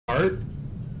start?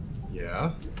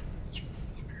 Yeah.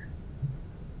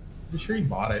 You sure you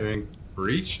bought it? During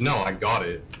Breach? No, I got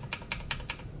it.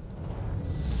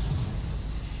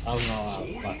 I was not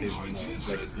last season,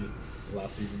 Legacy was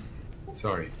last season.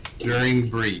 Sorry. During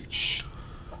Breach.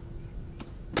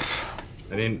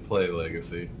 I didn't play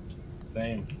Legacy.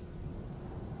 Same.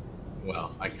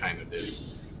 Well, I kind of did.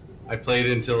 I played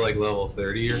until like level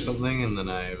 30 or something, and then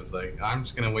I was like, I'm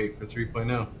just gonna wait for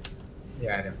 3.0.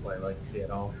 Yeah, I didn't play Legacy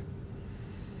at all.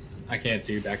 I can't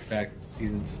do back-to-back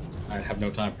seasons. I have no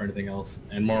time for anything else.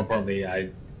 And more importantly, I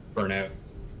burn out.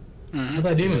 As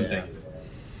I do in things.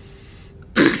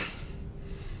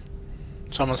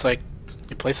 It's almost like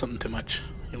you play something too much.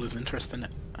 You lose interest in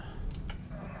it.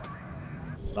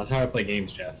 That's how I play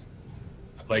games, Jeff.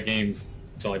 I play games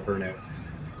until I burn out.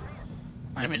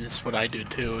 I mean, it's what I do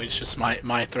too. It's just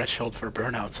my threshold for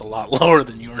burnout's a lot lower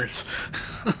than yours.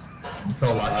 It's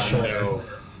a lot shorter. No.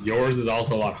 Yours is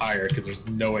also a lot higher because there's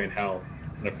no way in hell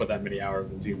that I put that many hours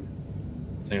into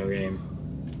a single game.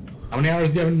 How many hours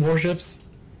do you have in Warships?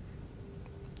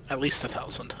 At least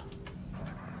 1,000.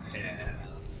 Yeah,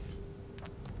 that's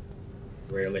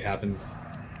rarely happens.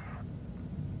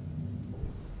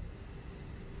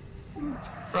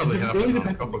 Probably It happened really on a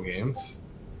depends. couple games.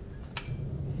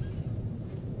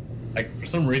 Like, for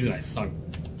some reason I sunk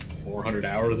 400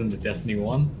 hours into Destiny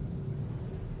 1.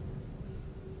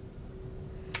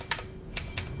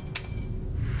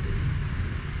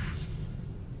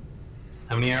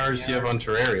 How many hours do you have on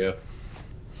Terraria?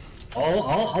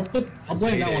 I'll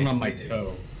blame that one on my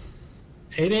toe.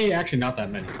 Payday, actually not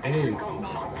that many. Payday is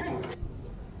not.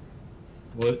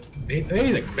 What? Payday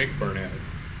is a quick burnout.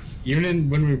 Even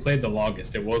when we played the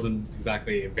longest, it wasn't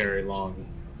exactly a very long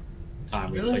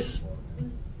time we played before.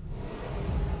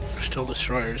 They're still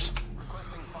destroyers.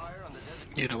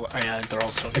 Yeah, they're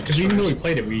also Because even though we destroyers.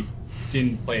 played it, we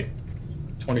didn't play it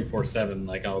 24/7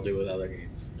 like I'll do with other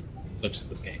games, such as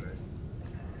this game.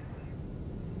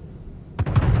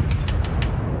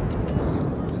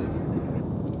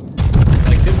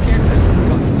 Like, this character's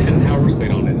got 10 hours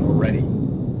played on it already.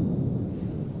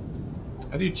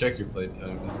 How do you check your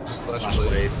playtime? Just slash Slash play.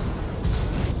 played.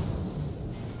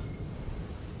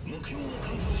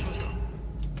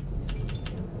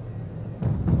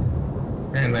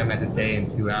 Apparently I'm at a day in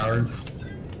 2 hours.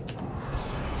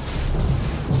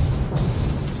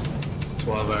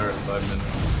 12 hours, 5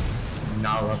 minutes.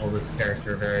 Not level this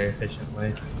character very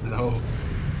efficiently. No.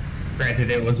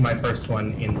 Granted, it was my first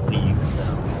one in the league, so...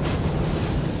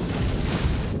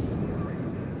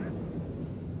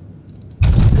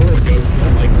 Good goats,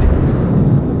 that likes it.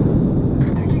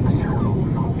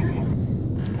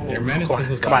 Their menace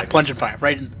is Come on, plunge and fire,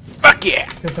 right in. Fuck yeah!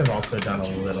 I guess I've also done a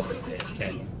little bit of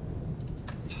Canyon.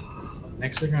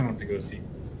 Next week I'm gonna have to go see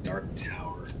Dark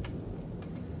Tower.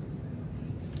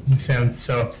 You sound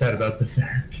so upset about this,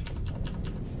 Eric.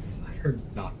 I've heard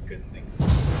not good things.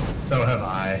 So have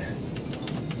I.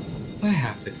 I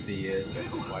have to see it.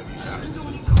 Why do you have to see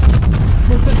it?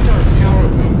 This is the Dark Tower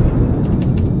movie.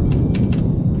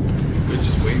 You could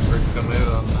just wait for it to come out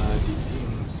on DT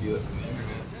and steal it from the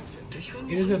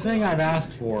internet. It is the thing I've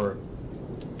asked for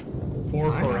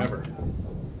forever.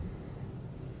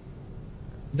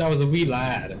 Since I was a wee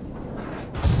lad.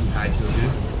 Tied to a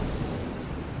goose.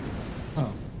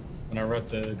 Oh. When I wrote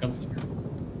the Gunslinger.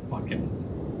 Fucking.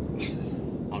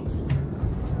 Honestly.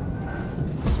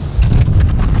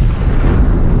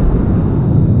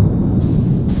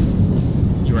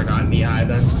 You are not knee high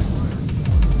then?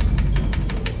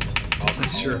 I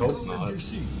sure hope not.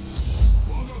 Is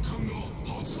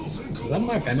that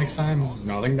my appendix time?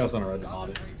 No, I think that was on a red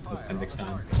audit. It was appendix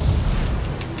time.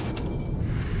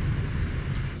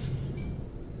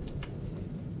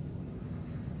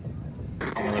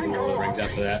 I'm gonna look at Lord of the Rings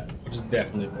after that, which is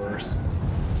definitely worse.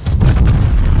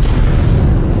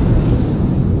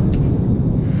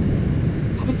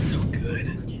 Oh, it's so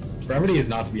good. Brevity is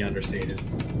not to be understated.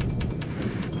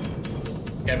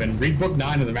 Kevin, read book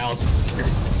 9 of the Malice series.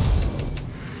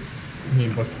 You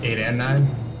mean book 8 and 9?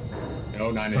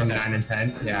 No, 9 Or and 9 10. and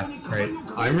 10? Yeah, right.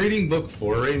 I'm reading book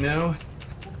 4 right now.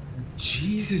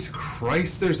 Jesus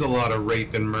Christ, there's a lot of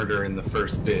rape and murder in the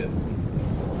first bit.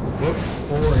 Book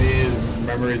 4 is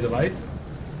Memories of Ice.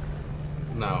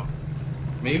 No.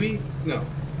 Maybe? No.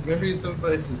 Memories of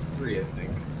Ice is 3, I think.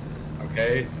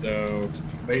 Okay, so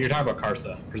but you're talking about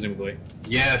Karsa, presumably.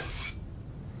 Yes!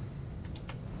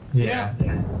 Yeah.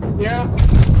 Yeah.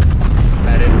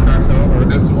 That is Carso, or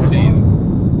That's the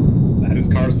one. That is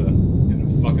Karsa. In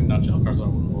a fucking nutshell. Karsa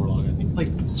Warlock, I think.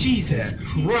 Like, Jesus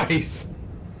Christ!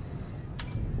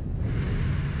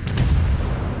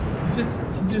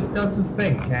 He just does his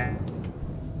thing, cat.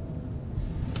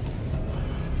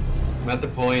 I'm at the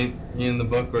point in the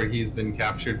book where he's been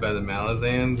captured by the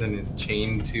Malazans and is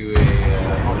chained to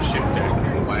a ship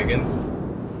deck, a wagon.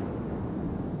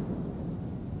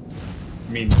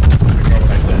 I mean, ignore what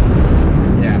I said.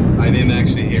 Yeah, I didn't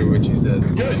actually hear what you said.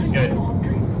 Good, good.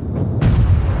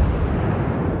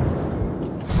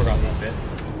 Forgot that bit.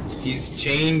 He's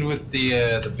chained with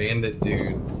the bandit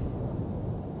dude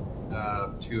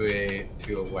to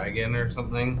a wagon or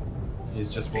something. He's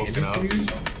just woken up.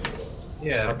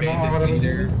 Yeah, bandit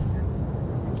dude.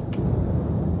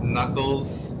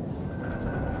 Knuckles.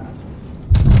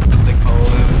 They call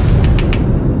him.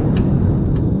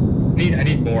 I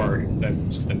need more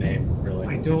than just the name, really.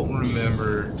 I don't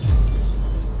remember.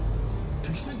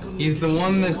 He's the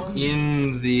one that's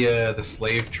in the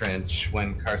slave trench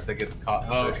when Karsa gets caught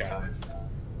the first time.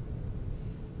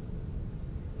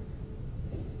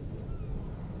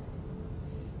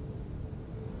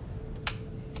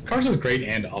 Karsa's great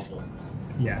and awful.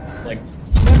 Yes. Like,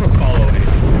 never follow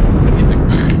anything. But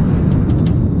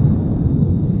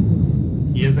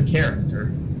He is a character.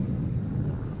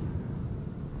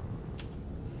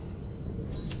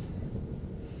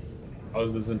 What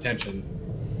was his intention?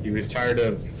 He was tired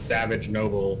of savage,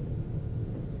 noble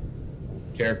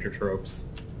character tropes.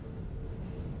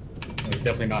 Like,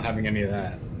 definitely not having any of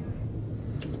that.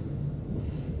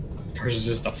 Karsa's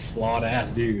just a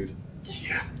flawed-ass dude.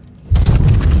 Yeah.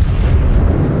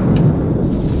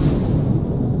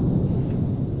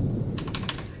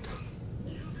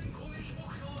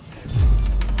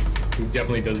 Who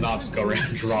definitely does not just go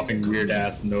around dropping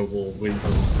weird-ass noble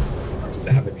wisdom or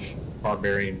savage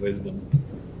barbarian wisdom.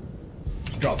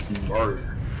 He drops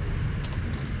murder.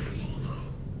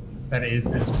 That is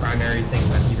his primary thing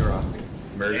that he drops.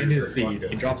 Murder and his seed.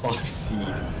 He drops a lot of seed.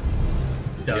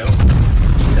 He does.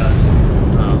 He does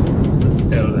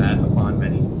bestow that upon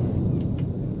many.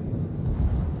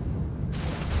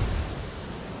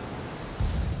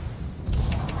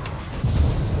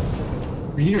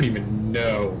 You don't even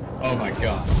know. Oh my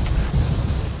god.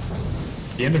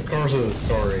 The end of course of the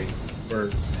story, where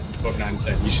Book 9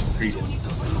 said you should read it.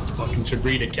 Fucking should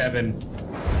read it, Kevin.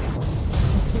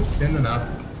 Soon enough.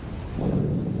 But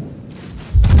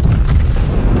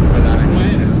that I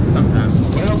might sometimes.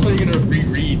 What else are you gonna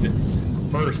reread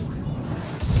first?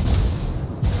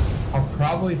 I'll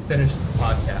probably finish the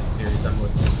podcast series I'm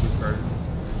listening to first.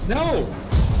 No!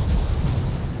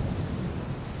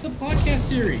 It's a podcast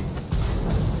series.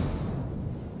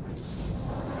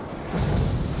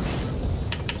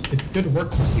 It's good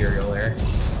work material, Eric.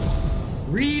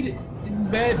 Read in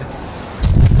bed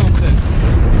or something.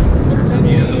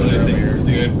 He has other things to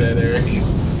do in bed, Eric.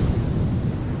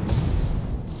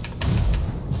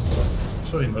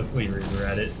 Actually, mostly read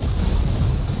Reddit.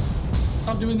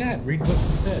 Stop doing that. Read books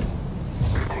instead.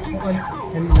 Like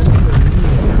 10 minutes of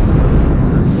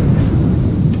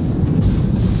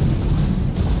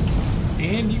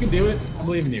reading. And you can do it. I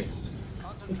believe in you.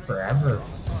 It's forever.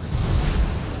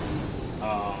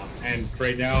 And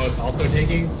right now it's also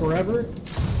taking forever.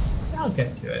 I'll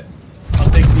get to it. I'll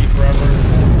take the forever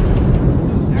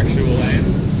actual end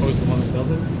as opposed to the one that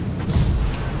doesn't.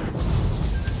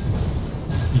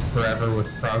 Be forever with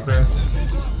progress.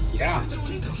 Yeah.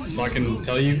 So I can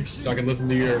tell you, so I can listen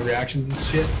to your reactions and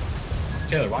shit. So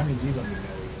Taylor, why didn't you let me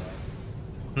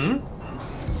know?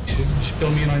 You should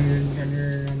fill me in on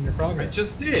your I progress.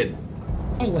 just did.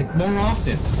 Oh, like more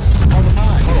often, all the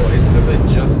time. Oh, it's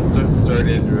because I just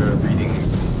started reading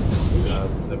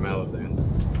the Malazan.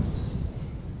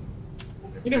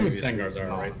 You know who the Sengars are,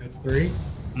 right? That's 3?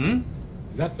 Hmm?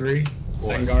 Is that 3?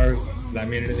 What? Sengars? Does that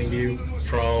mean anything to you?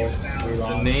 Troll?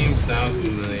 The name sounds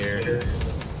familiar.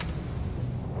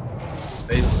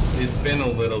 It's been a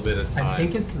little bit of time. I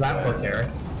think it's that book, Eric.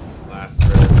 Last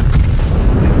read.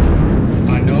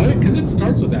 I know it, because it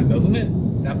starts with that, doesn't it?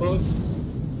 That book?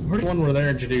 The one where they're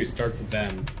introduced starts with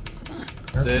them.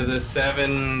 The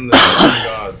seven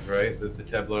gods, right? That the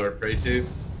Templar pray to?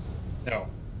 No.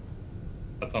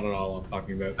 That's not at all what I'm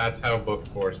talking about. That's how book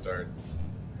 4 starts.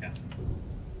 Yeah.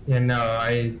 Yeah, no,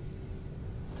 I...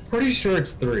 Pretty sure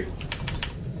it's 3.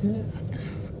 Is it?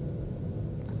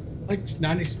 Like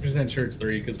 90% sure it's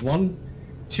 3, because 1,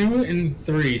 2, and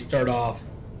 3 start off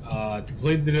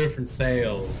completely different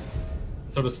sales.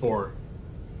 So does 4.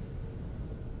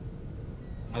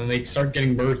 And then they start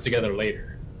getting merged together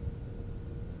later.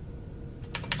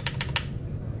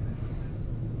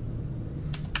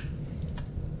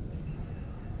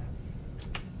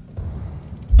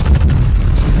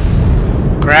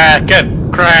 Kraken!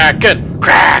 Kraken!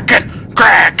 Kraken!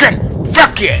 Kraken!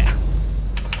 Fuck yeah!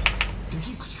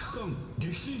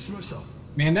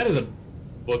 Man, that is a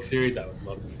book series I would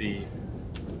love to see.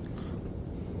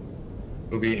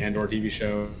 movie and or TV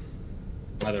show.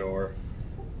 Either or.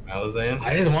 Malazan?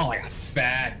 I just want like a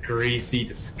fat, greasy,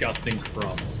 disgusting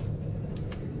crumb.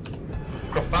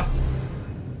 Crumpa?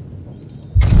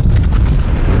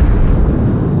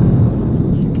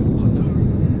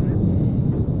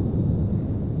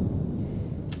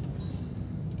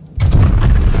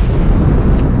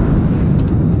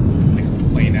 Like a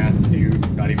plain ass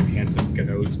dude, not even handsome,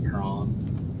 Gano's prawn.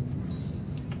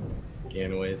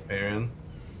 Ganaway's Baron.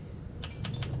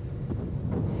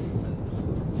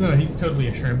 No, he's totally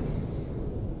a shrimp.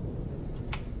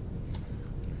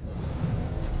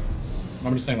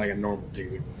 I'm just saying like a normal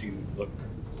dude look,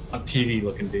 a TV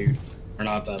looking dude, or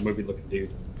not a movie looking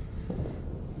dude.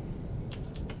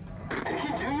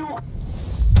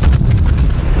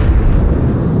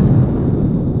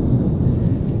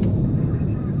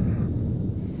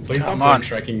 Please Come don't on.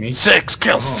 striking me. 6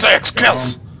 kills! Go home. 6 Go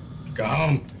kills! home. Go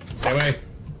home. Go away.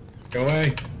 Go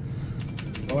away.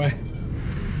 Go away.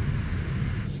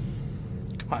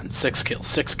 Come on, 6 kills,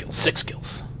 6 kills, 6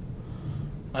 kills.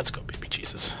 Let's go, baby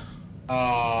Jesus.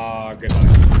 Ah, good luck.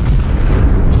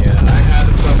 Yeah, I had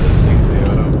to stop listening to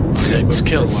Yamato. 6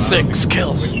 kills, 6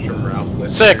 kills. Switched to Ralph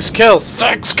Lister. 6 kills,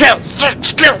 6 kills,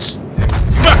 6 kills!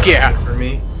 Fuck yeah! For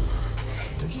me.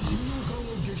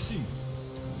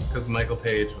 Because Michael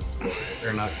Page was glorious.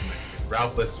 Or not Michael.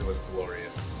 Ralph Lister was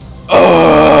glorious.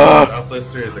 Ralph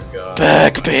Lister is a god.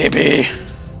 Back, baby!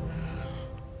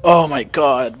 Oh my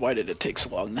god, why did it take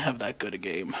so long to have that good a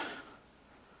game?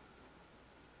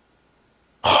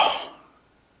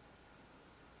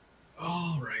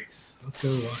 Alright, let's go.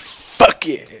 Fuck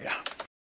yeah!